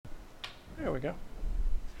There we go.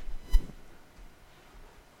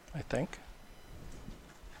 I think.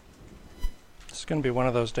 It's going to be one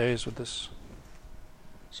of those days with this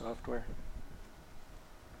software.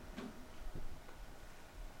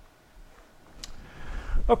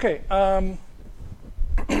 Okay,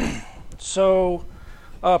 so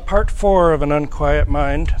part 4 of An Unquiet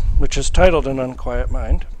Mind, which is titled An Unquiet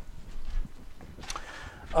Mind,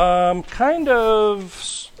 kind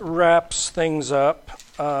of wraps things up.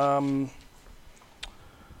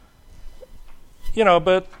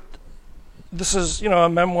 But this is, a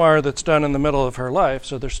memoir that's done in the middle of her life,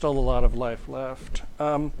 so there's still a lot of life left.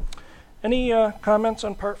 Any comments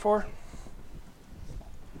on part 4?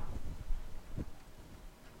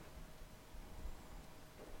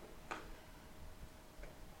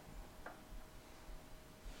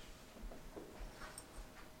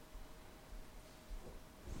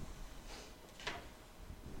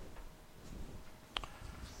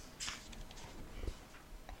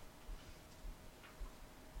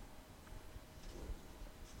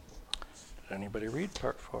 Did anybody read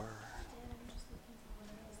part 4?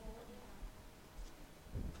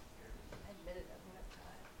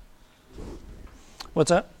 What's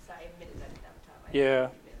that? Yeah.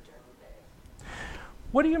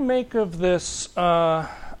 What do you make of this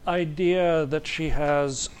idea that she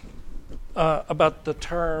has about the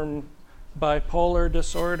term bipolar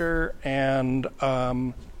disorder and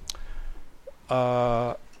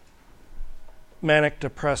manic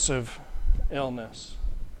depressive illness?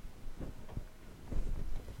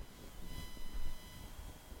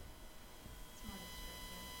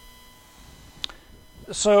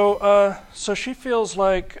 So she feels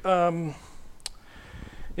like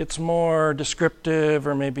it's more descriptive,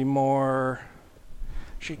 or maybe more.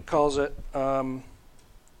 She calls it.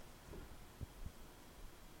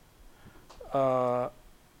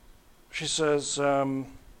 She says. I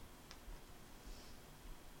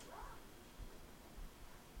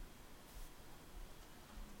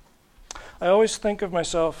always think of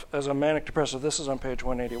myself as a manic depressive. This is on page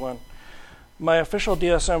 181. My official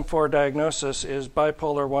DSM-4 diagnosis is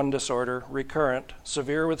bipolar 1 disorder, recurrent,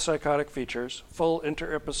 severe with psychotic features, full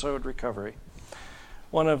inter-episode recovery.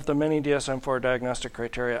 One of the many DSM-4 diagnostic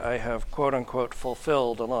criteria I have, quote-unquote,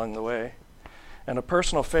 fulfilled along the way. And a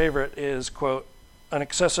personal favorite is, quote, an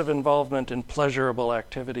excessive involvement in pleasurable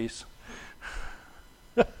activities.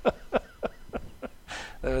 That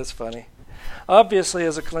is funny. Obviously,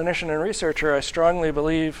 as a clinician and researcher, I strongly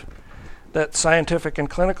believe that scientific and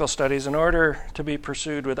clinical studies, in order to be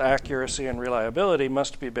pursued with accuracy and reliability,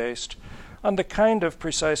 must be based on the kind of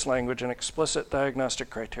precise language and explicit diagnostic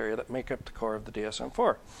criteria that make up the core of the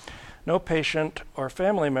DSM-4. No patient or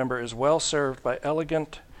family member is well served by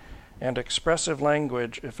elegant and expressive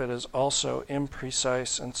language if it is also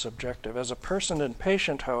imprecise and subjective. As a person and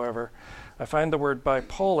patient, however, I find the word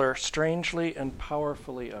bipolar strangely and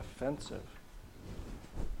powerfully offensive.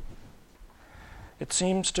 It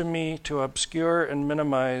seems to me to obscure and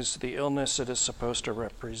minimize the illness it is supposed to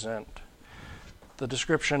represent. The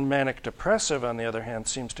description manic depressive, on the other hand,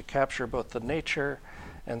 seems to capture both the nature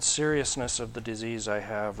and seriousness of the disease I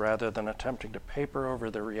have, rather than attempting to paper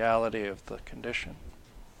over the reality of the condition.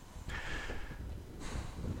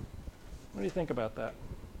 What do you think about that?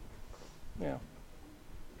 Yeah.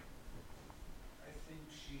 I think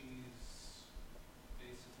she's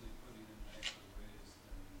basically putting in nicer ways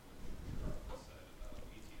than what Carl said about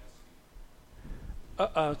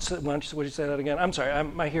PTSD. Would you say that again? I'm sorry,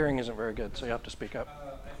 my hearing isn't very good, so you have to speak up.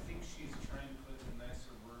 I think she's trying to put in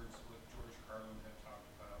nicer words what George Carlin had talked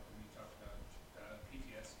about when he talked about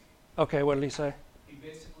PTSD. Okay, what did he say? He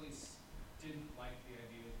basically didn't like the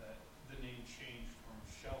idea that the name changed from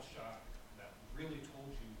shell shock, that really told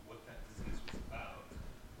you what that disease was about,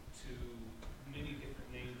 to many different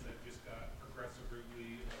names that just got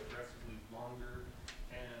progressively longer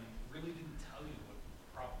and really didn't tell you what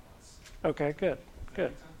the problem was. Okay, good. Does that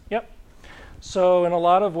make sense? Yep. So in a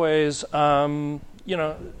lot of ways,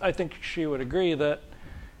 I think she would agree that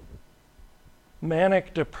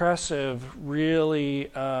manic depressive really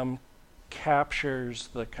captures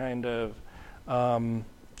the kind of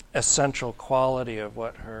essential quality of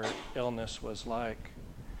what her illness was like.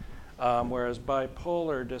 Whereas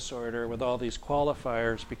bipolar disorder, with all these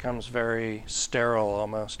qualifiers, becomes very sterile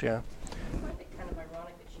almost, yeah? I find it kind of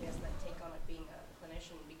ironic that she has that take on it being a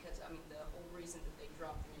clinician, because, the whole reason that they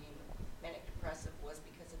dropped the name manic depressive was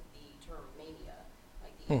because of the term mania,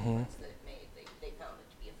 like the influence that it made. They found it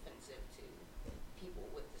to be offensive to people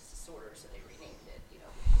with this disorder, so they renamed it,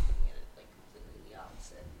 looking at it like completely the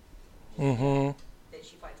opposite. That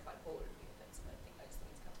she finds bipolar to be offensive. I just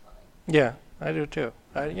think it's kind of funny. Yeah, I do too.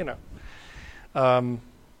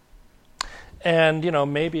 And,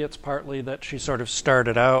 maybe it's partly that she sort of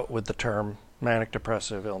started out with the term manic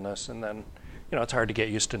depressive illness, and then, it's hard to get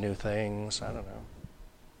used to new things. I don't know.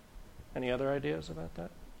 Any other ideas about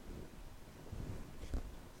that?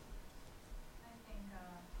 I think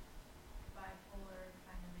bipolar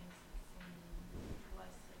kind of makes it seem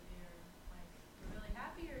less severe. Like, you're really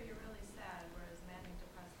happy or you're really sad, whereas manic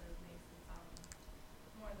depressive makes it sound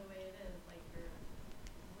more the way it is, like you're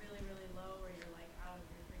really, really low or you're like out of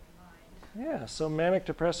your freaking mind. Yeah, so manic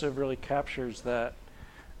depressive really captures that,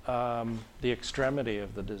 the extremity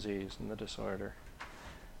of the disease and the disorder,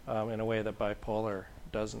 in a way that bipolar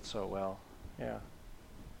doesn't so well. Yeah.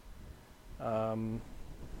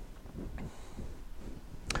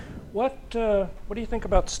 What do you think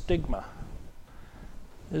about stigma?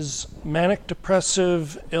 Is manic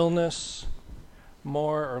depressive illness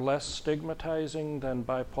more or less stigmatizing than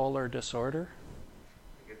bipolar disorder?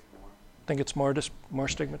 Think it's more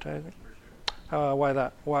stigmatizing? For sure. Why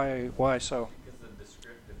that? Why so? Because the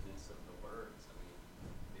descriptiveness of the words,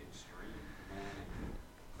 the extreme, manic,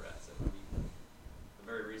 depressive. The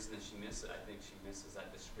very reason that she misses it, I think she misses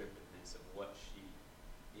that descriptiveness of what she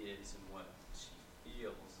is and what she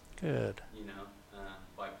feels. Good.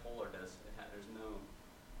 Bipolar there's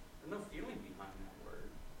no feeling behind that word,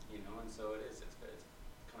 and so it's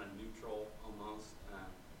kind of neutral almost.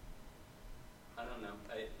 I don't know.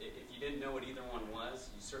 If you didn't know what either one was,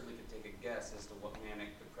 you certainly could take a guess as to what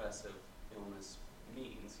manic depressive illness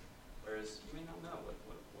means, whereas you may not know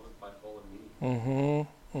what bipolar means.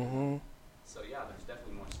 Mm-hmm. Mm-hmm. So yeah, there's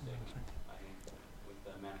definitely more stigma, I think, with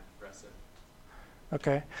the manic depressive.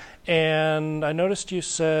 Okay. And I noticed you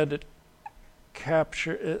said it I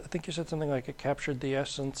think you said something like it captured the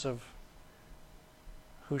essence of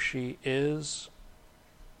who she is.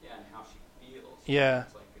 Yeah, and how she feels. Yeah.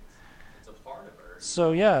 It's like it's a part of her.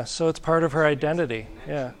 So it's part of her She makes a identity. connection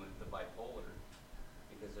Yeah. with the bipolar,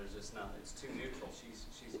 because there's just not. It's too neutral.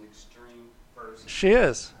 She's an extreme person. She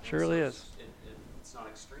is. And She really so is. It's not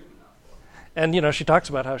extreme enough for her. And, she talks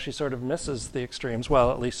about how she sort of misses the extremes.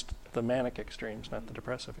 Well, at least the manic extremes, not the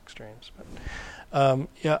depressive extremes. But,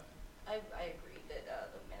 yeah. I agree that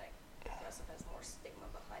the manic depressive has more stigma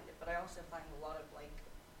behind it, but I also find a lot of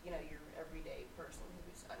your everyday person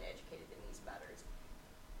who's uneducated in these matters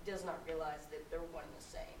does not realize that they're one and the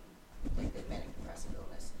same. Like that manic depressive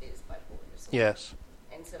illness is bipolar disorder. Yes.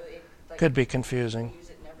 And so it Could be confusing. Use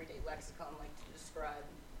it in everyday lexicon, like to describe.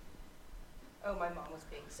 Oh, my mom was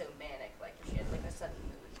being so manic, like she had like a sudden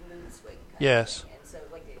mood swing. Kind Yes. of thing. And so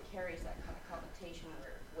it carries that kind of connotation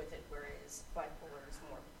with it, whereas bipolar is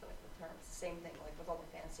more of a clinical term. It's the same thing, like with all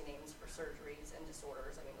the fancy names for surgeries and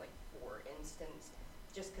disorders. I mean, like for instance,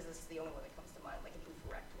 just because this is the only one that comes to mind, like an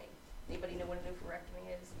oophorectomy. Anybody know what an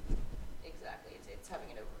oophorectomy is? Exactly, it's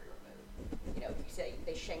having an ovary removed. If you say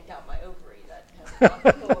they shanked out my ovary, that has a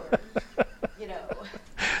lot more,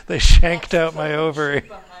 They shanked out my ovary.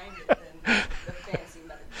 behind it than the fancy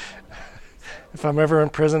medical terminology. So. If I'm ever in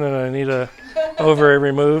prison and I need a ovary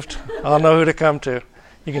removed, I'll know who to come to.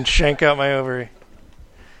 You can shank out my ovary.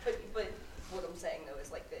 But what I'm saying though is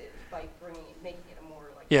by making it a more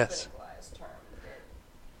Yes. clinicalized term,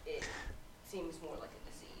 it seems more like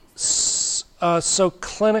a disease. So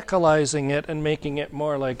clinicalizing it and making it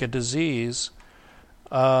more like a disease,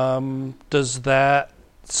 does that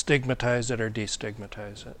stigmatize it or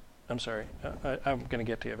destigmatize it? I'm sorry. I'm going to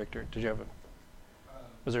get to you, Victor. Did you have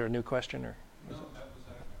was there a new question or? No, that was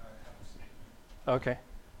I have a statement. Okay.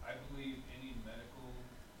 I believe any medical,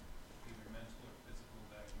 either mental or physical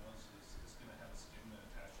diagnosis is going to have a stigma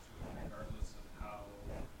attached to it, regardless of how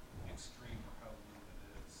extreme or how low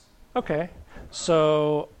it is. Okay.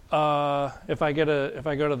 So if I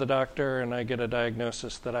go to the doctor and I get a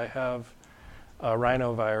diagnosis that I have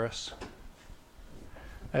rhinovirus,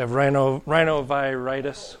 I have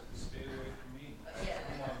rhinoviritis. Stay away from me.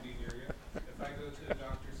 Come on, be near you. If I go to the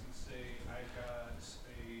doctors and say I got a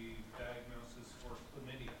diagnosis for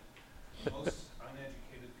chlamydia, most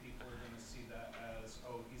uneducated people are going to see that as,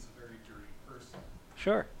 oh, he's a very dirty person.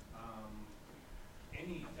 Sure.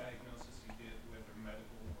 Any diagnosis you get, whether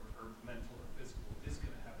medical or mental or physical, is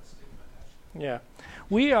going to have a stigma attached to it. Yeah.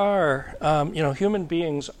 We are, human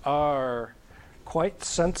beings are quite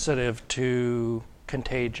sensitive to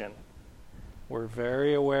contagion. We're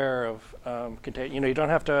very aware of contagion. You don't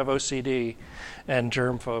have to have OCD and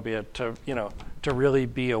germ phobia to really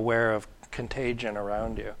be aware of contagion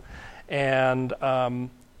around you. And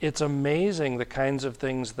it's amazing the kinds of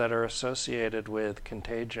things that are associated with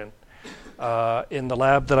contagion. In the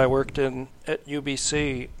lab that I worked in at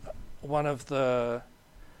UBC, one of the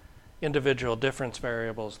individual difference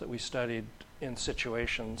variables that we studied in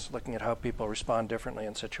situations, looking at how people respond differently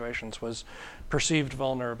in situations, was perceived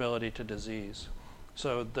vulnerability to disease.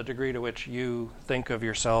 So the degree to which you think of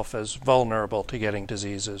yourself as vulnerable to getting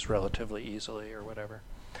diseases relatively easily or whatever.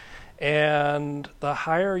 And the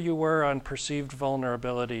higher you were on perceived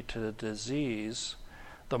vulnerability to the disease,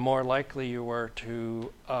 the more likely you were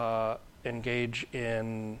to engage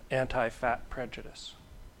in anti-fat prejudice.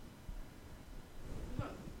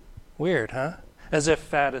 Weird, huh? As if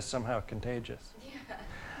fat is somehow contagious.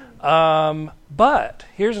 But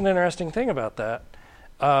here's an interesting thing about that.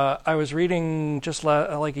 I was reading just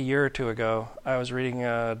like a year or two ago, I was reading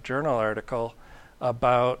a journal article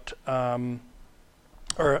about,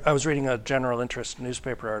 or I was reading a general interest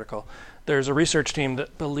newspaper article. There's a research team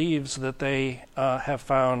that believes that they have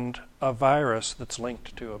found a virus that's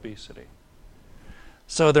linked to obesity.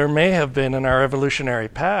 So there may have been in our evolutionary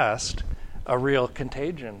past a real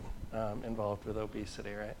contagion involved with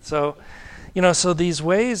obesity, right? So, so these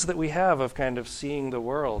ways that we have of kind of seeing the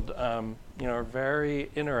world, are very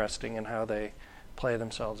interesting in how they play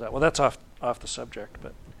themselves out. Well, that's off the subject,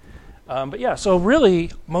 but yeah. So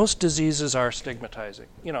really, most diseases are stigmatizing.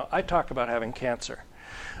 I talk about having cancer.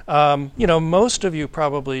 Most of you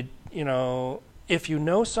probably, if you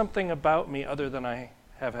know something about me other than I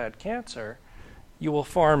have had cancer, you will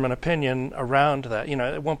form an opinion around that.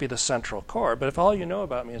 It won't be the central core, but if all you know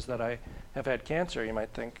about me is that I have had cancer, you might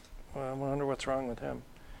think, well, I wonder what's wrong with him.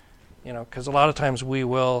 Because a lot of times we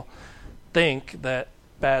will think that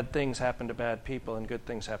bad things happen to bad people and good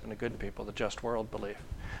things happen to good people, the just world belief.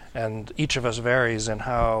 And each of us varies in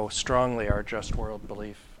how strongly our just world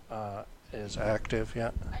belief is active,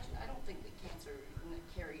 yeah. I don't think that cancer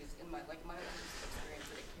carries, in my own experience,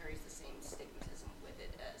 that it carries the same stigmatism with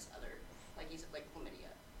it as other, like chlamydia.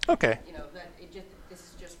 Okay. This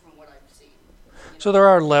is just from what I've seen. So there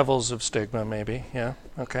are levels of stigma, maybe, yeah,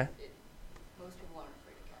 okay. Most people aren't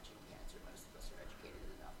afraid of catching cancer. Most of us are educated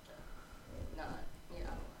enough to not,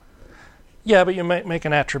 Yeah, but you might make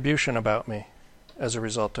an attribution about me as a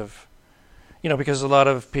result of, because a lot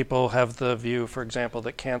of people have the view, for example,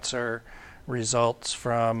 that cancer results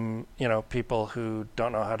from, people who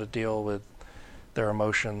don't know how to deal with their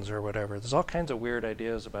emotions or whatever. There's all kinds of weird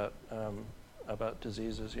ideas about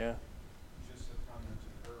diseases, yeah. Just a comment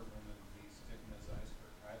to her, one of the stigmatized for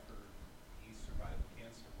Kuiper, he survived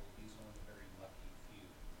cancer. Well, he's one of the very lucky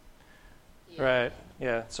few. Right,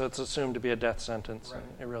 yeah. So it's assumed to be a death sentence. Right.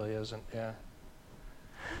 And it really isn't, yeah.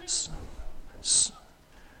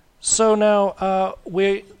 So now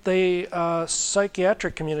the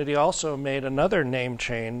psychiatric community also made another name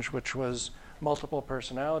change, which was multiple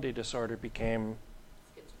personality disorder became,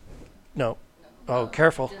 no. Oh,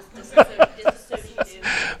 careful.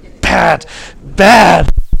 Bad.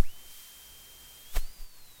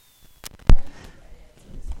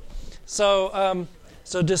 So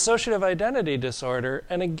dissociative identity disorder,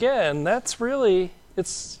 and again, that's really,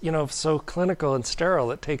 it's, so clinical and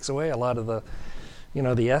sterile, it takes away a lot of the,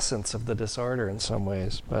 the essence of the disorder in some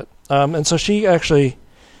ways. But and so she actually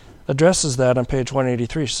addresses that on page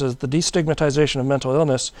 183. She says the destigmatization of mental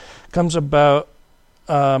illness comes about.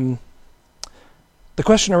 The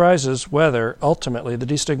question arises whether, ultimately, the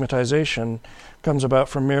destigmatization comes about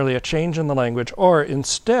from merely a change in the language or,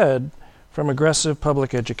 instead, from aggressive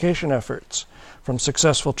public education efforts, from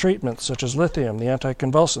successful treatments such as lithium, the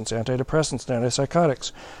anticonvulsants, antidepressants, and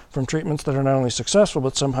antipsychotics, from treatments that are not only successful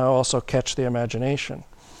but somehow also catch the imagination,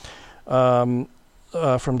 from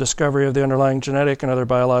discovery of the underlying genetic and other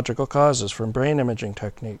biological causes, from brain imaging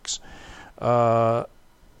techniques,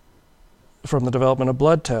 from the development of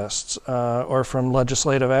blood tests, or from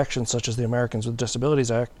legislative actions such as the Americans with Disabilities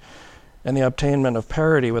Act, and the obtainment of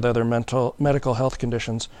parity with other medical health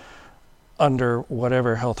conditions under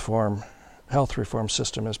whatever health reform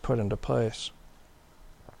system is put into place.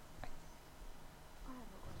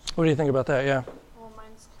 What do you think about that? Yeah. Well,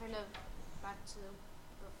 mine's kind of back to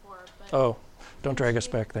before, but Oh, don't drag us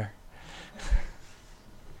back there.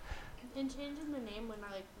 in changing the name, when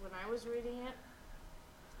I was reading it,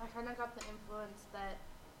 I kind of got the influence that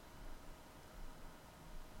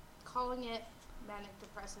calling it manic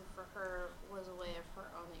depressive for her was a way of her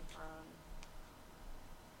owning her own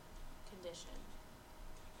condition.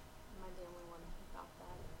 Am I the only one about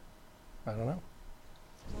that? I don't know.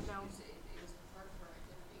 It was part of her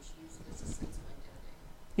identity. She used it as a sense of identity.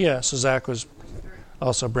 Yeah, so Zach was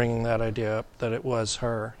also bringing that idea up, that it was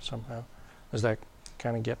her somehow. Does that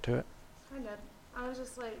kind of get to it? Kind of. I was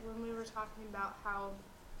just like, when we were talking about how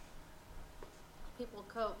people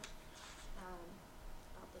cope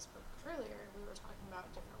about this book earlier, we were talking about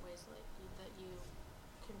different ways that you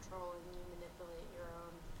control and you manipulate your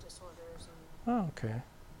own disorders. Oh, okay.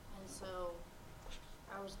 And so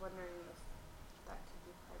I was wondering if that could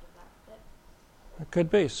be part of that bit. It could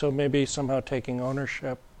be. So maybe somehow taking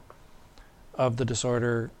ownership of the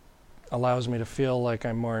disorder allows me to feel like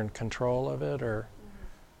I'm more in control of it, or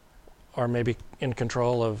maybe in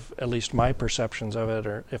control of at least my perceptions of it,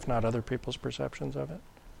 or if not other people's perceptions of it,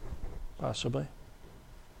 possibly.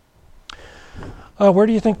 Where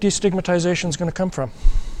do you think destigmatization is going to come from?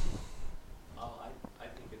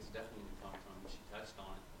 I think it's definitely going to come from, she touched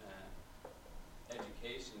on it,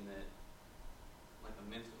 education that, like, a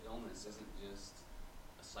mental illness isn't just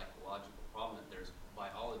a psychological problem, that there's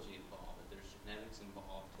biology involved, that there's genetics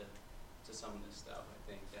involved to some of this stuff. I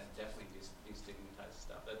think that definitely destigmatizes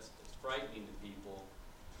stuff. It's frightening to people.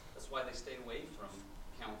 That's why they stay away from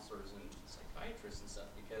counselors and psychiatrists and stuff,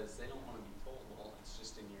 because they don't want to be told, well, it's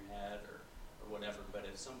just in your head or whatever. But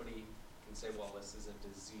if somebody can say, well, this is a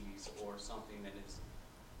disease or something that is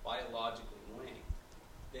biologically linked,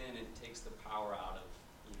 then it takes the power out of,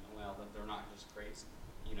 well, that they're not just crazy,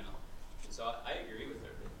 And so I agree with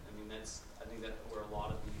her. I mean, I think that where a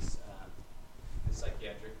lot of these, the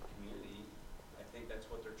psychiatric community, I think that's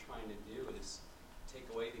what they're trying to do, is take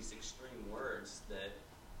away these extreme words that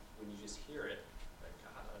when you just hear it, like,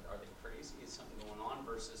 God, are they crazy? Is something going on?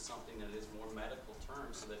 Versus something that is more medical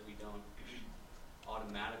terms, so that we don't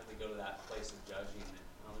automatically go to that place of judging that,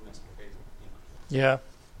 oh, they must be crazy. Yeah.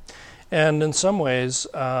 And in some ways,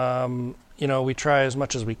 we try as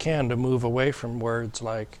much as we can to move away from words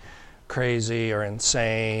like crazy or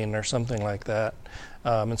insane or something like that.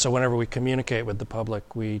 And so whenever we communicate with the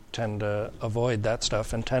public, we tend to avoid that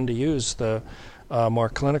stuff and tend to use the more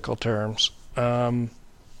clinical terms. I don't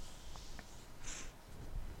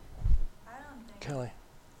think, Kelly.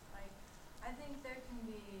 I think there can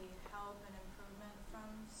be help and improvement from,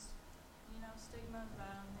 stigma, but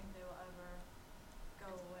I don't think they will ever go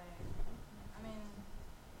away. I mean,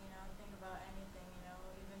 think about anything,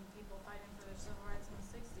 even people fighting for their civil rights in the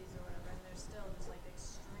 60s or whatever, and there's still just,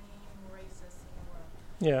 extreme racists in the world.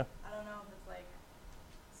 Yeah. I don't know if it's,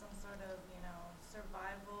 some sort of,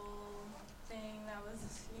 survival thing that was,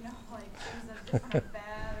 things that just went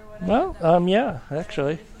bad or whatever. Well, yeah,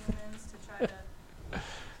 actually. Humans to try to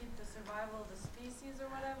keep the survival of the species or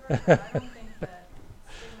whatever. But I don't think that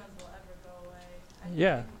stigmas will ever go away. I think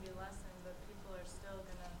Yeah. they can be lessened, but people are still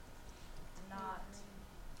gonna not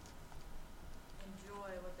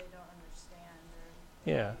enjoy what they don't understand or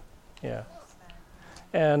Yeah. Yeah. understand.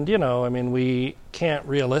 And, we can't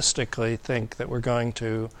realistically think that we're going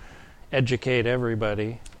to educate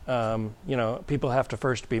everybody. People have to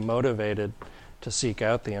first be motivated to seek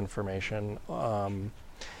out the information, and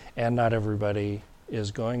not everybody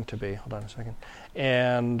is going to be. Hold on a second.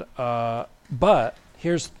 And but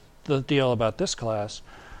here's the deal about this class: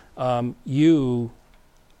 you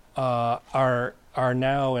are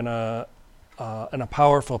now in a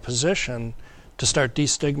powerful position to start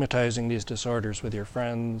destigmatizing these disorders with your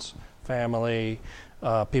friends, family,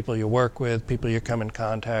 people you work with, people you come in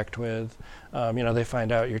contact with. They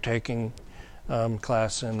find out you're taking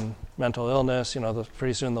class in mental illness.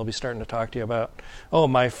 Pretty soon they'll be starting to talk to you about, oh,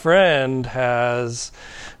 my friend has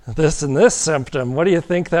this and this symptom. What do you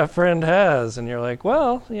think that friend has? And you're like,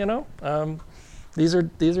 well, these are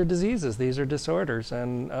diseases, these are disorders,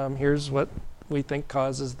 and here's what we think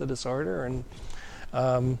causes the disorder. And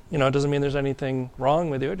it doesn't mean there's anything wrong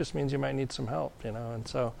with you. It just means you might need some help. And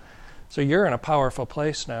so you're in a powerful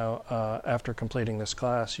place now. After completing this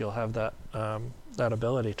class, you'll have that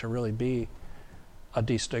ability to really be a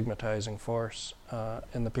destigmatizing force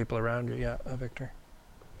in the people around you. Yeah, Victor.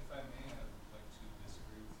 If I may, I would like to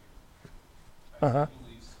disagree with you. Uh-huh. I do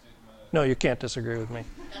believe stigma. No, you can't disagree with me.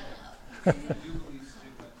 I do believe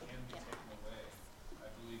stigma can be taken away. I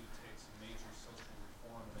believe it takes a major social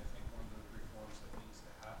reform, and I think one of the reforms that needs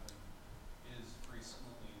to happen is free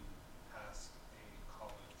schooling past a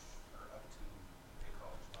college or up to a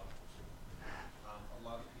college level. A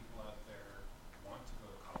lot of people out there want to go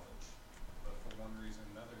to college, but for one reason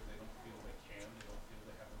or another, they don't feel they can, they don't feel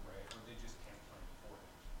they have the right, or they just can't afford it.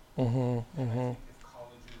 Mm-hmm. And Mm-hmm. I think if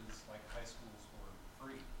colleges, like high schools, were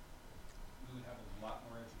free, we would have a lot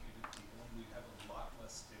more educated people, and we'd have a lot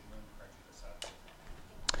less stigma and prejudice out there.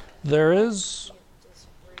 There is.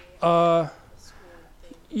 Disagree Uh, on the school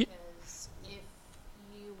thing y- because if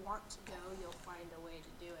you want to go, you'll find a way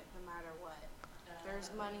to do it no matter what. There's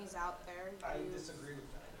monies out there. I disagree with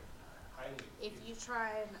that highly. If you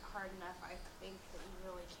try hard enough, I think that you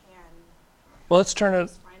really can Well, let's turn it.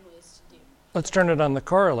 find ways to do. Let's turn it on the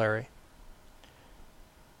corollary.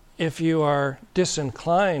 If you are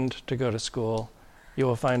disinclined to go to school, you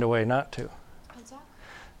will find a way not to. Exactly.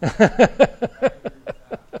 I agree with that.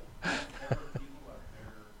 There are people out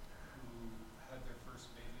there who had their first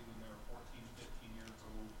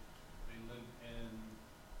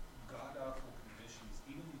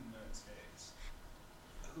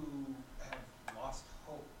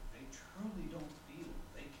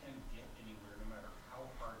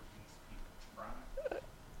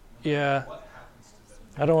Yeah, what happens to them?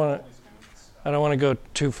 I don't want to. Always doing stuff. I don't want to go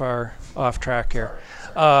too far off track here.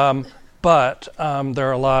 But there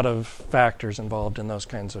are a lot of factors involved in those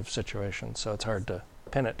kinds of situations, so it's hard to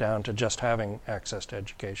pin it down to just having access to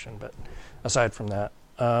education. But aside from that,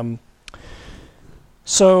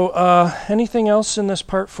 anything else in this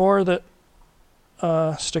part 4 that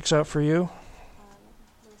sticks out for you?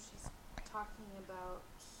 Where she's talking about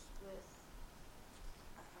with,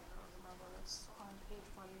 I don't remember, it's on page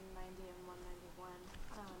 190 and 191,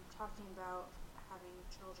 talking about having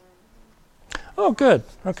children. Oh, good.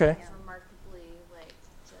 Okay. It's remarkably, like,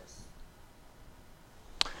 just,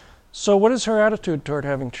 So, what is her attitude toward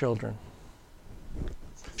having children?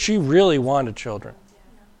 She really wanted children. yeah.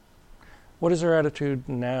 What is her attitude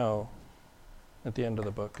now at the end of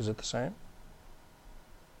the book? Is it the same?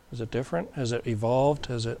 Is it different? Has it evolved?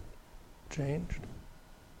 Has it changed?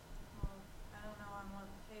 Well, I don't know on what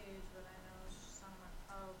page, but I know somewhere,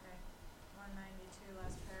 oh, okay. 192,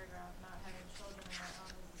 last paragraph, not having children of my own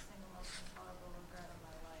is the single most intolerable regret of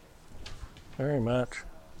my life. Very much. So,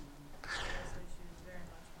 obviously she was very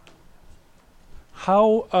much wanting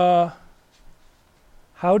to have children.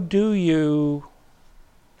 How do you,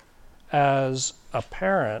 as a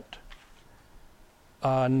parent,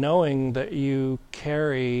 knowing that you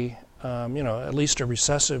carry, at least a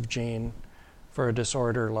recessive gene for a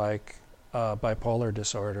disorder like bipolar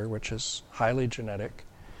disorder, which is highly genetic,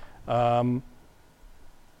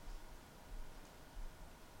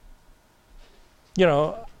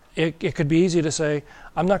 it could be easy to say,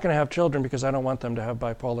 I'm not going to have children because I don't want them to have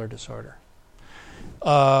bipolar disorder.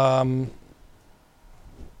 How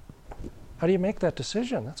do you make that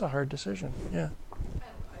decision? That's a hard decision. Yeah.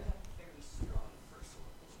 I have a very strong personal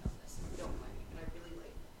opinion on this, if you don't mind me, but I really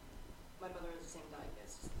like, my mother has the same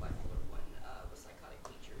diagnosis, bipolar 1, with psychotic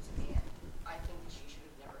features, and I think that she should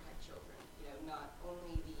have never had children. Not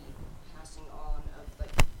only the passing on of,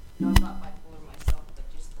 I'm not bipolar myself, but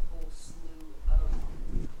just the whole slew of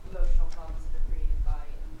emotional problems that are created by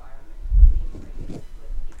environment, of being raised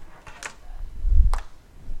with a parent like that,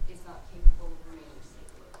 who is not capable of remaining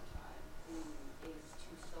stable over time, who is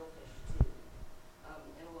too selfish to,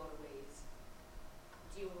 in a lot of ways,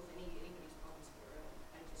 deal with anybody's problems of their own.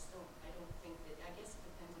 I don't think that, I guess it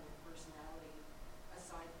depends on your personality,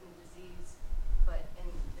 aside from the disease, but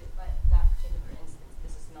that particular instance,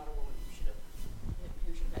 this is not a woman who should have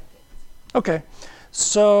had kids. Okay.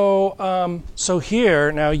 So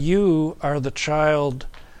here now you are the child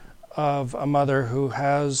of a mother who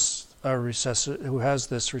has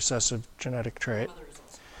this recessive genetic My trait. mother is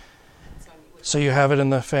also, so I mean, So you have it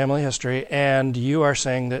in the family history, and you are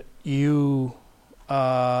saying that you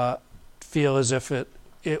feel as if it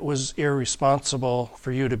was irresponsible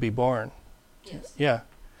for you to be born. yes. Yeah,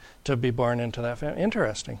 to be born into that family.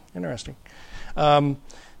 Interesting.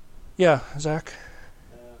 Yeah, Zach.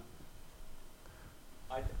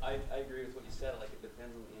 I agree with what you said. Like, it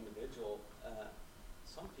depends on the individual.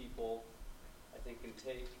 Some people, I think, can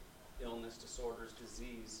take illness, disorders,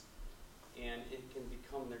 disease, and it can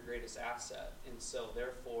become their greatest asset. And so,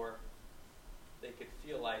 therefore, they could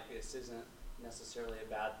feel like this isn't necessarily a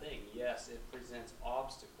bad thing. Yes, it presents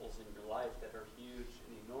obstacles in your life that are huge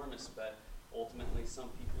and enormous, but ultimately, some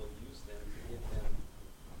people use them to get them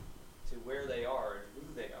to where they are and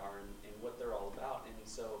who they are and what they're all about. And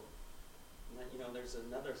so, there's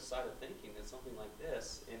another side of thinking that something like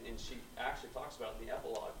this, and she actually talks about in the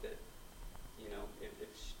epilogue that,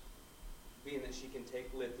 being that she can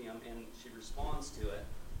take lithium and she responds to it,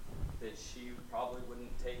 that she probably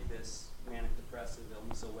wouldn't take this manic depressive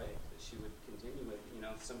illness away, that she would continue with,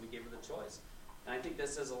 if somebody gave her the choice. And I think that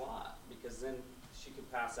says a lot, because then she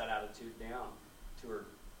could pass that attitude down to her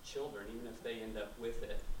children, even if they end up with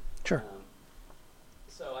it. Sure.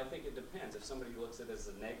 So I think it depends. If somebody looks at it as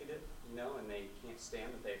a negative, and they can't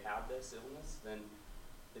stand that they have this illness, then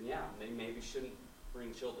yeah, they maybe shouldn't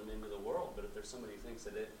bring children into the world. But if there's somebody who thinks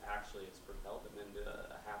that it actually has propelled them into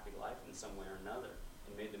a happy life in some way or another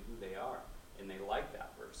and made them who they are, and they like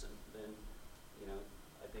that person, then,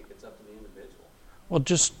 I think it's up to the individual. Well,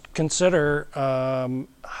 just consider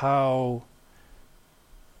how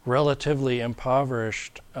relatively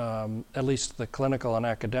impoverished, at least the clinical and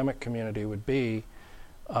academic community would be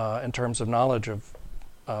in terms of knowledge of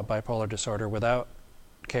bipolar disorder without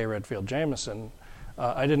Kay Redfield Jamison.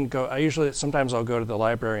 Sometimes I'll go to the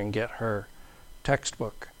library and get her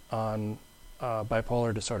textbook on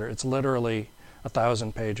bipolar disorder. It's literally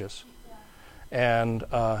 1,000 pages. And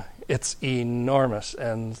it's enormous.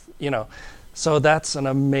 And, so that's an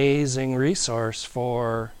amazing resource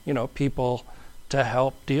for, people to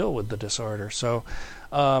help deal with the disorder. So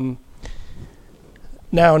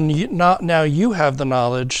now you have the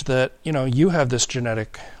knowledge that you have this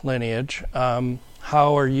genetic lineage.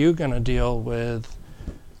 How are you going to deal with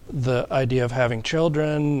the idea of having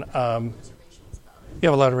children? Reservations about it. You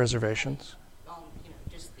have a lot of reservations.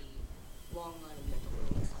 Just the long line of mental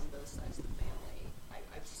illness on both sides of the family.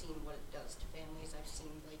 I've seen what it does to families. I've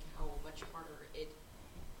seen like how much harder it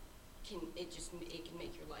can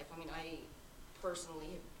make your life. I mean, I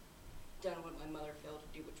personally have done what my mother failed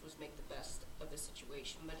to do, which was make the best of the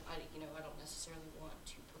situation. But I don't necessarily want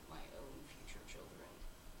to put my own future children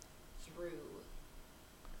through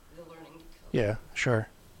the learning to cope. Yeah, sure.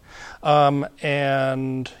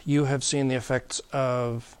 And you have seen the effects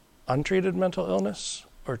of untreated mental illness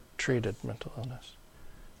or treated mental illness?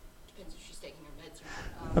 Depends if she's taking her meds or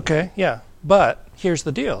not. Okay, yeah. But here's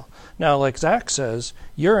the deal. Now, like Zach says,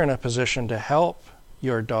 you're in a position to help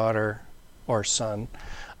your daughter or son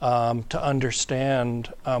to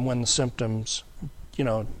understand when the symptoms,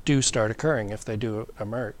 do start occurring, if they do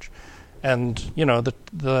emerge. And,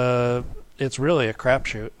 it's really a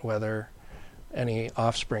crapshoot whether any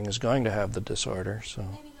offspring is going to have the disorder. So.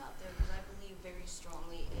 Maybe not though, because I believe very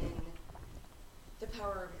strongly in the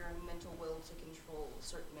power of your mental will to control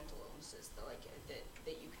certain mental illnesses.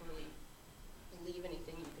 That you can really believe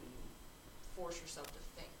anything, you can force yourself to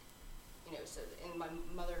think. And my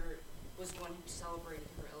mother was the one who celebrated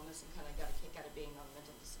her illness and kind of got a kick out of being on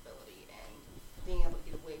mental disability and being able to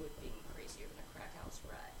get away with being crazier than a crack house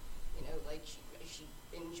rat. She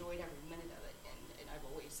enjoyed every minute of it, and I've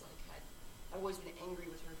always been angry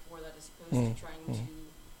with her for that, as opposed to trying to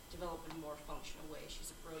develop in a more functional way.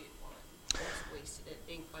 She's a brilliant woman. She's wasted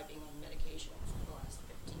it by being on medications for the last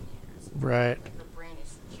 15 years. Right. Her brain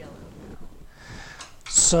is jello now.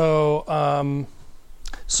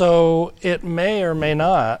 So it may or may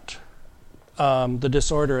not, the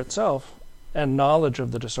disorder itself and knowledge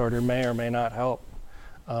of the disorder may or may not help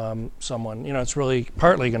someone. It's really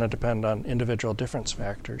partly going to depend on individual difference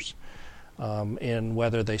factors in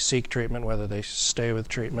whether they seek treatment, whether they stay with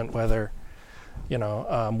treatment, whether,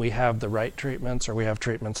 we have the right treatments or we have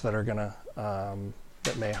treatments that are going to,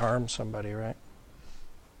 that may harm somebody, right?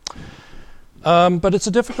 But it's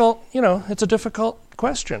a difficult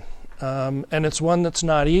question. And it's one that's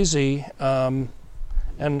not easy, and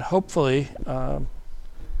hopefully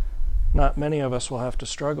not many of us will have to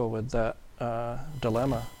struggle with that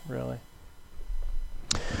dilemma, really.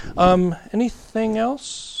 Anything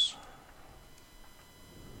else?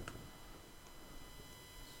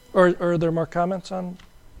 Or are there more comments on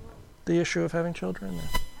the issue of having children? I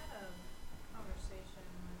had a conversation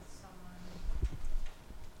with someone,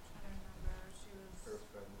 I don't remember, she was... Her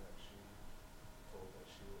friend that she told that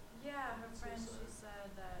she would... Yeah, her friend, she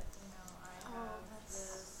said that, I have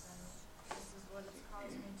this, and this is what it's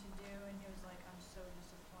caused me to do, and he was like, I'm so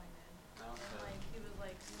disappointed. And, he was,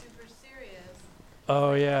 super serious.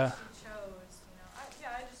 Oh, yeah. She chose,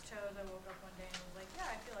 I just chose, I woke up one day and was like,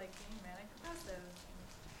 yeah, I feel like being manic depressive.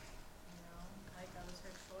 That was her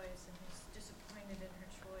choice, and he's disappointed in her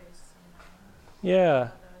choice, Yeah. I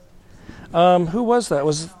thought that was interesting. Who was that?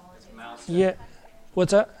 Was It's Mouse. yeah.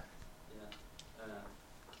 What's that?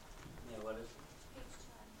 What is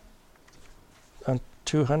On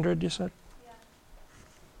 200, you said?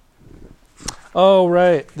 Oh,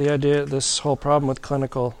 right. The idea, this whole problem with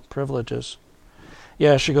clinical privileges.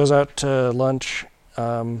 Yeah, she goes out to lunch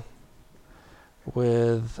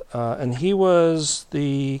with, and he was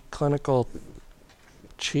the clinical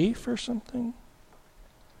chief or something?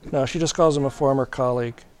 No, she just calls him a former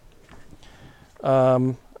colleague.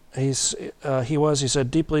 He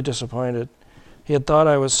said, deeply disappointed. He had thought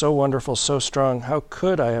I was so wonderful, so strong. How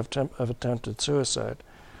could I have attempted suicide?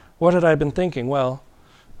 What had I been thinking? Well,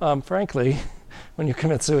 frankly, when you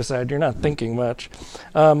commit suicide, you're not thinking much.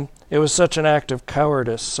 It was such an act of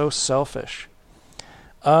cowardice, so selfish.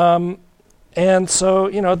 And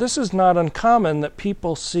so, this is not uncommon that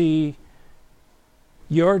people see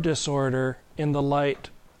your disorder in the light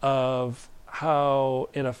of how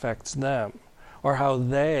it affects them or how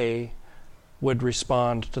they would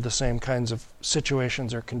respond to the same kinds of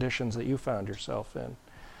situations or conditions that you found yourself in.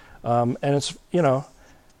 And it's,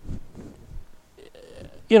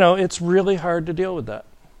 it's really hard to deal with that.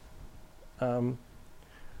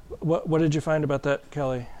 What did you find about that,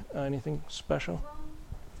 Kelly? Anything special? Well,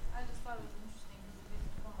 I just thought it was interesting because if he's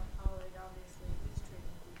a former colleague, obviously he's treating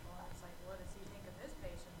people, and it's like, what does he think of his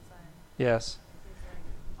patients? And Yes. he's like,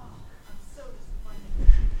 oh, I'm so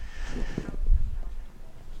disappointed.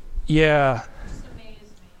 Yeah. It just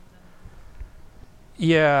amazed me.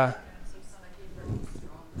 Yeah. So son, I gave her a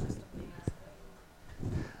strong testimony aspect.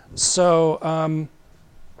 So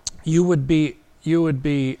you would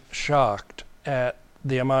be shocked at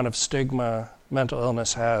the amount of stigma mental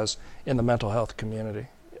illness has in the mental health community,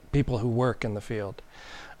 people who work in the field.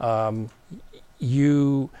 The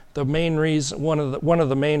main reason, one of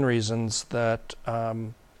the main reasons that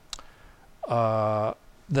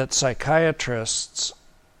that psychiatrists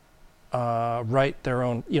write their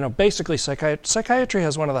own, basically psychiatry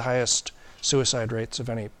has one of the highest suicide rates of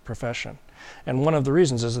any profession. And one of the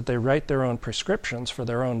reasons is that they write their own prescriptions for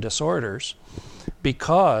their own disorders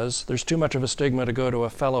because there's too much of a stigma to go to a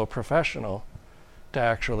fellow professional to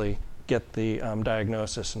actually get the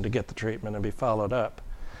diagnosis and to get the treatment and be followed up.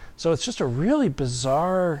 So it's just a really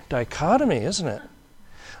bizarre dichotomy, isn't it?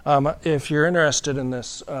 If you're interested in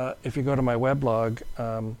this, if you go to my weblog,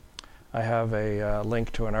 I have a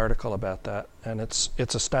link to an article about that, and it's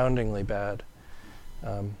astoundingly bad.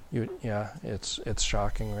 It's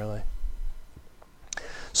shocking, really.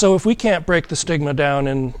 So if we can't break the stigma down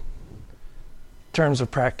in terms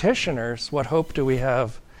of practitioners, what hope do we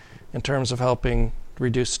have in terms of helping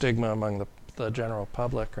reduce stigma among the general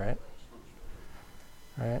public, right?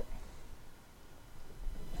 Right.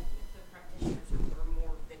 The practitioners are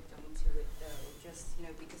more victim to it, though, just,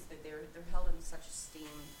 because they're held in such esteem.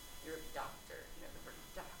 You're a doctor, the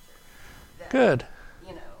doctor. That, Good.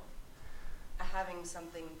 Having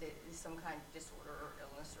something that is some kind of disorder or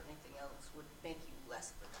illness or anything else would make you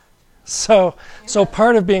less of a doctor. So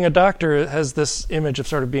part of being a doctor has this image of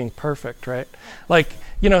sort of being perfect, right? Like,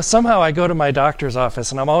 somehow I go to my doctor's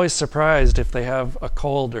office and I'm always surprised if they have a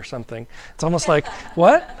cold or something. It's almost like,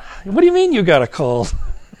 what? What do you mean you got a cold?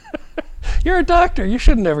 You're a doctor. You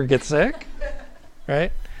shouldn't ever get sick,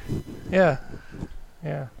 right? Yeah.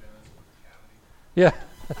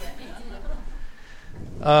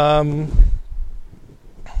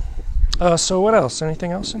 So what else?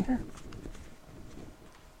 Anything else in here?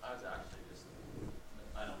 I was actually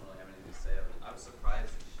I don't really have anything to say. I was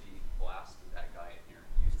surprised that she blasted that guy in here,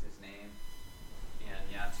 used his name, and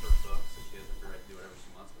it's her book, so she has the right to do whatever she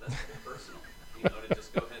wants, but that's a bit personal. To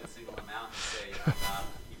just go ahead and single him out and say,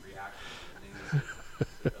 he reacted to things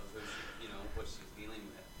of what she's dealing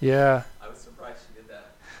with. Yeah. I was surprised she did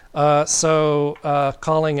that. So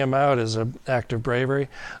calling him out is an act of bravery.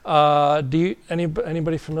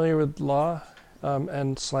 Anybody familiar with law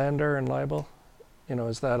and slander and libel?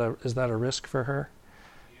 Is that a risk for her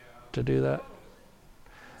to do that?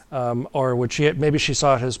 Or would she? Maybe she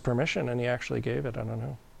sought his permission and he actually gave it. I don't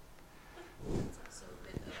know. So,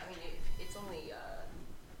 it's only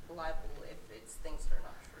liable if it's things that are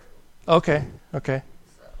not true. Okay.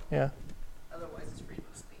 So, Yeah. otherwise, it's freedom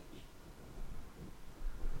of speech.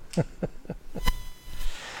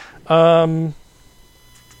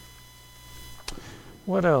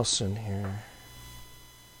 What else in here?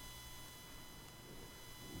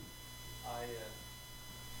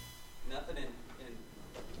 Nothing in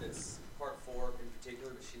this part 4 in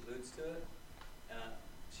particular, but she alludes to it.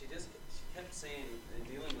 She kept saying, in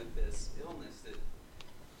dealing with this illness, that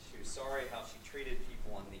she was sorry how she treated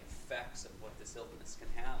people and the effects of what this illness can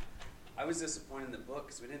have. I was disappointed in the book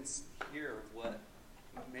because we didn't hear what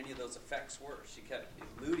many of those effects were. She kept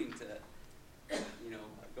alluding to,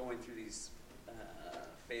 going through these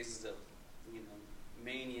phases of,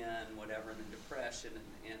 mania and whatever, and then depression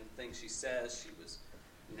and things she says. She was,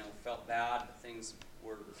 felt bad. Things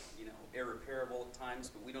were, irreparable at times,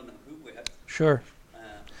 but we don't know who with. Sure.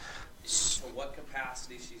 So what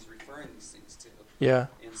capacity she's referring these things to. Yeah.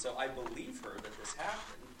 And so I believe her that this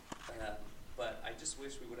happened, but I just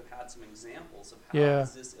wish we would have had some examples of how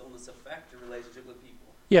does this illness affect your relationship with people.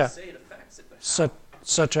 Yeah. You say it affects it, but how?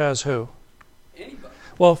 Such as who? Anybody.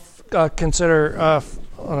 Well, consider,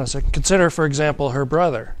 hold on a second. Consider, for example, her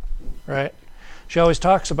brother, right? She always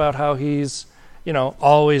talks about how he's,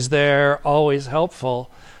 always there, always helpful,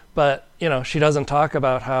 but, she doesn't talk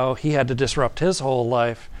about how he had to disrupt his whole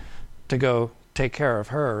life to go take care of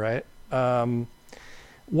her, right?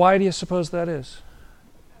 Why do you suppose that is?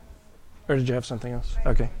 Or did you have something else?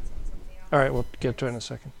 Okay. All right, we'll get to it in a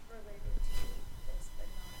second.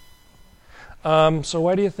 So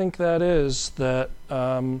why do you think that is that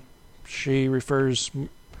she refers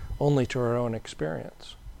only to her own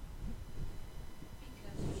experience?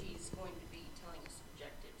 Because she's going to be telling a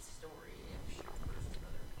subjective story if she refers to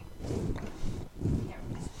other people. You can't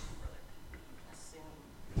really speak for other people.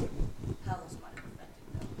 You can assume how this might have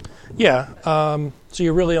affected them. Yeah, so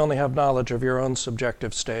you really only have knowledge of your own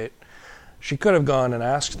subjective state. She could have gone and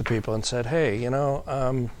asked the people and said, hey,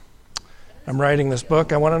 I'm writing this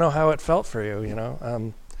book. I want to know how it felt for you.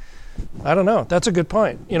 I don't know. That's a good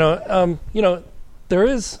point. There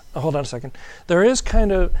is. Hold on a second. There is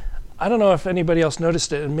kind of. I don't know if anybody else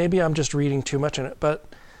noticed it, and maybe I'm just reading too much in it. But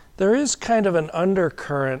there is kind of an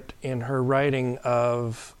undercurrent in her writing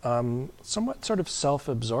of somewhat sort of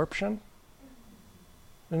self-absorption.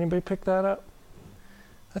 Anybody pick that up?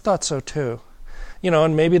 I thought so too.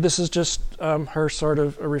 And maybe this is just her sort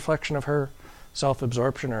of a reflection of her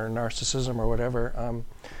self-absorption or narcissism or whatever.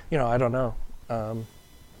 I don't know.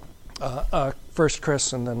 First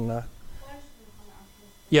Chris and then... Well, I just didn't comment on his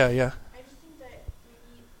thing. Yeah. I just think that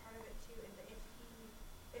maybe part of it too is that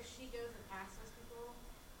if she goes and asks those people,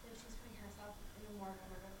 then she's putting herself in a more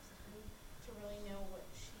vulnerable position to really know what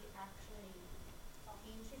she actually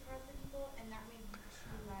means she has to people, and that may be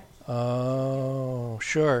too much. Oh,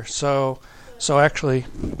 sure. So actually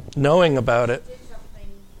knowing about it. She did something,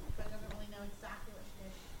 but doesn't really know exactly what she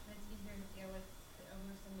did, and it's easier to deal with the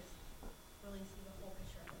illness and just really see the whole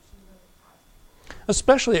picture of what she really caused.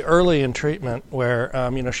 Especially early in treatment where,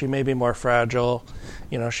 she may be more fragile.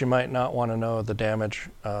 She might not want to know the damage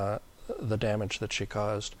that she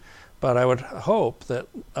caused. But I would hope that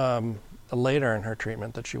later in her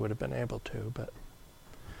treatment that she would have been able to. But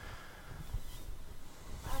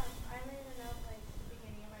I made a note, like, at the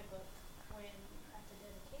beginning of my book, when at the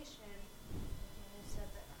dedication, you said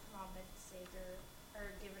that mom had saved her,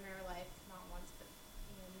 or given her life, not once, but,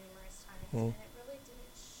 numerous times. Mm. And it really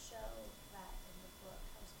didn't show that in the book.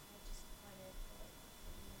 I was kind of disappointed that it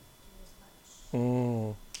didn't do as much,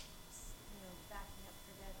 mm, backing up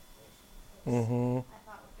her dedication. 'Cause mm-hmm. I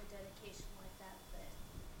thought with a dedication like that it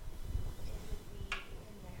would be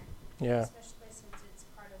in there. Yeah. Especially since it's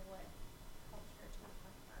part of what helped her to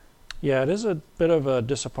become her. Yeah, it is a bit of a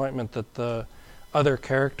disappointment that the other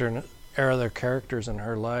characters in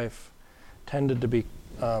her life tended to be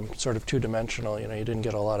sort of two-dimensional. You didn't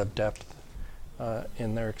get a lot of depth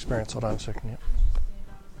in their experience. Hold on a second. Yeah. Interesting.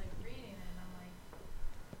 I was like reading it and I'm like,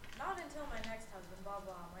 not until my next husband, blah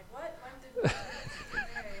blah. I'm like, what? When did she get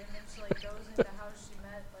married? And then she like goes into how she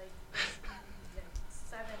met like this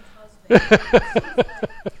seventh husband.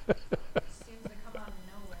 Seems to come out of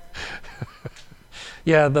nowhere.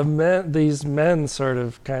 Yeah, these men sort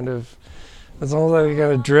of kind of, it's almost like they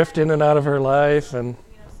kind of drift in and out of her life, and Some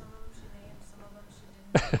of them she named, some of them she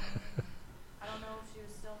didn't name. I don't know if she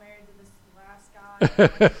was still married to this last guy.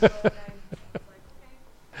 But I was like, okay.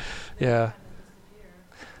 They Yeah. kind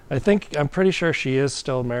of disappear. I'm pretty sure she is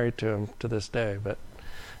still married to him to this day. But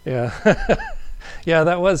yeah, yeah,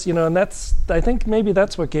 that was, and I think maybe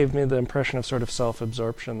that's what gave me the impression of sort of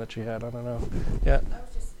self-absorption that she had. I don't know. Yeah. I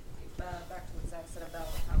was just back to what Zach said about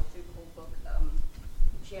how through the whole book,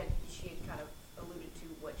 she had kind of alluded to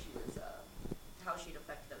what she was, how she'd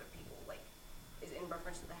affected other people. Like, is in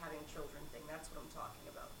reference to the having children thing. That's what I'm talking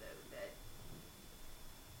about, though. That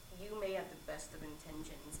you may have the best of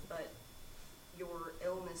intentions, but your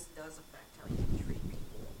illness does affect how you treat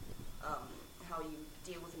people, how you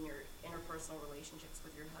deal with in your interpersonal relationships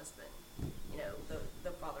with your husband.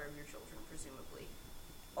 The father of your children, presumably.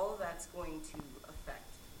 All of that's going to affect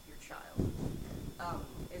your child,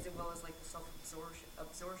 as well as like the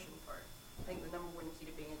self-absorption part. I think the number one key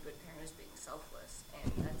to being a good parent is being selfless, and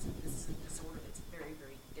this is a disorder that's very,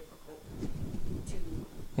 very difficult to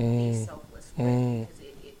be selfless with because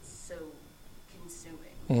it's so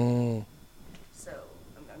consuming. Mm. So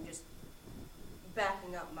I'm just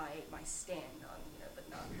backing up my stand on but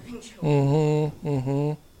not having children. Mm-hmm.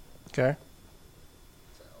 Mm-hmm. Okay.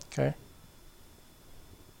 So. Okay.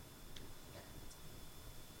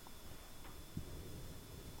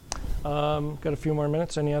 Got a few more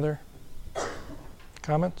minutes. Any other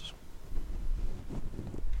comments? I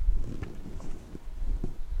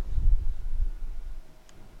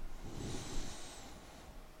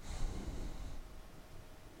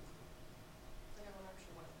know whenever she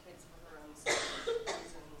wanted kids for her own reasons, because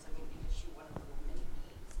she wanted little mini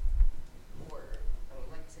needs. Or,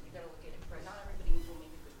 like I said, you gotta look at it for not everybody will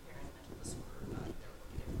make a good parent in mental disorder or not. They're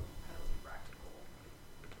looking at it from kind of practical.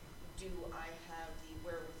 Do I have the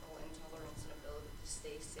wherewithal and tolerance and ability to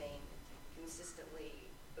stay sane consistently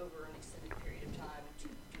over an extended period of time to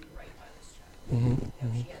do right by this child? Mm-hmm.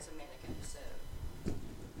 If she has a manic episode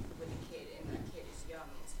with a kid and that kid is young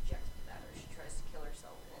and subjected to that, or she tries to kill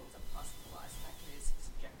herself and ends up hospitalized and that kid is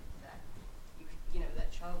subjected to that, that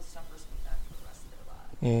child suffers with that for the rest of their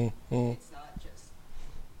lives. Mm-hmm. It's not just,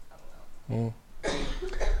 I don't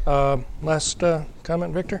know. Last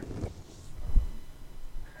comment, Victor? Kind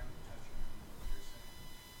of touching on what you're saying.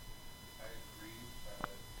 I agree, but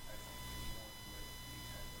I think anyone with any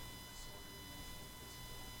type of disorder, mental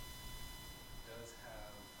disability, does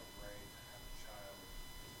have a right to have a child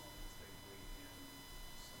as long as they weigh in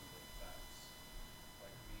some of the facts.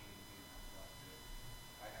 Like me being epileptic,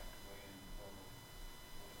 I have to weigh in, well,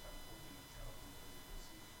 what if I'm holding a child until they're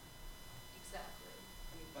deceased? Exactly.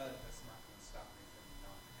 But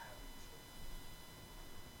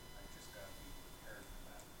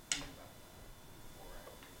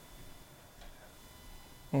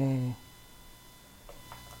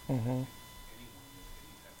Mm-hmm. anyone with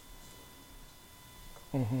any type of disorder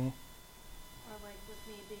needs. Mm-hmm. Or like with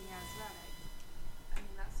me being asthmatic, I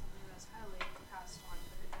mean, that's something that's highly passed on,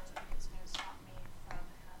 but it doesn't mean it's gonna stop me from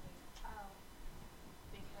having a child,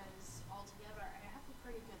 because altogether, I have a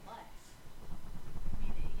pretty good life.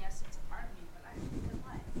 I mean, yes, it's a part of me, but I have a good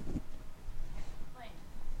life. Can't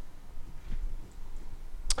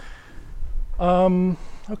complain.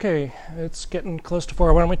 Okay, it's getting close to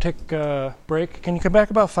 4. Why don't we take a break? Can you come back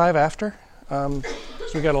about 5 after? So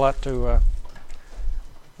we got a lot to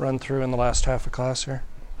run through in the last half of class here.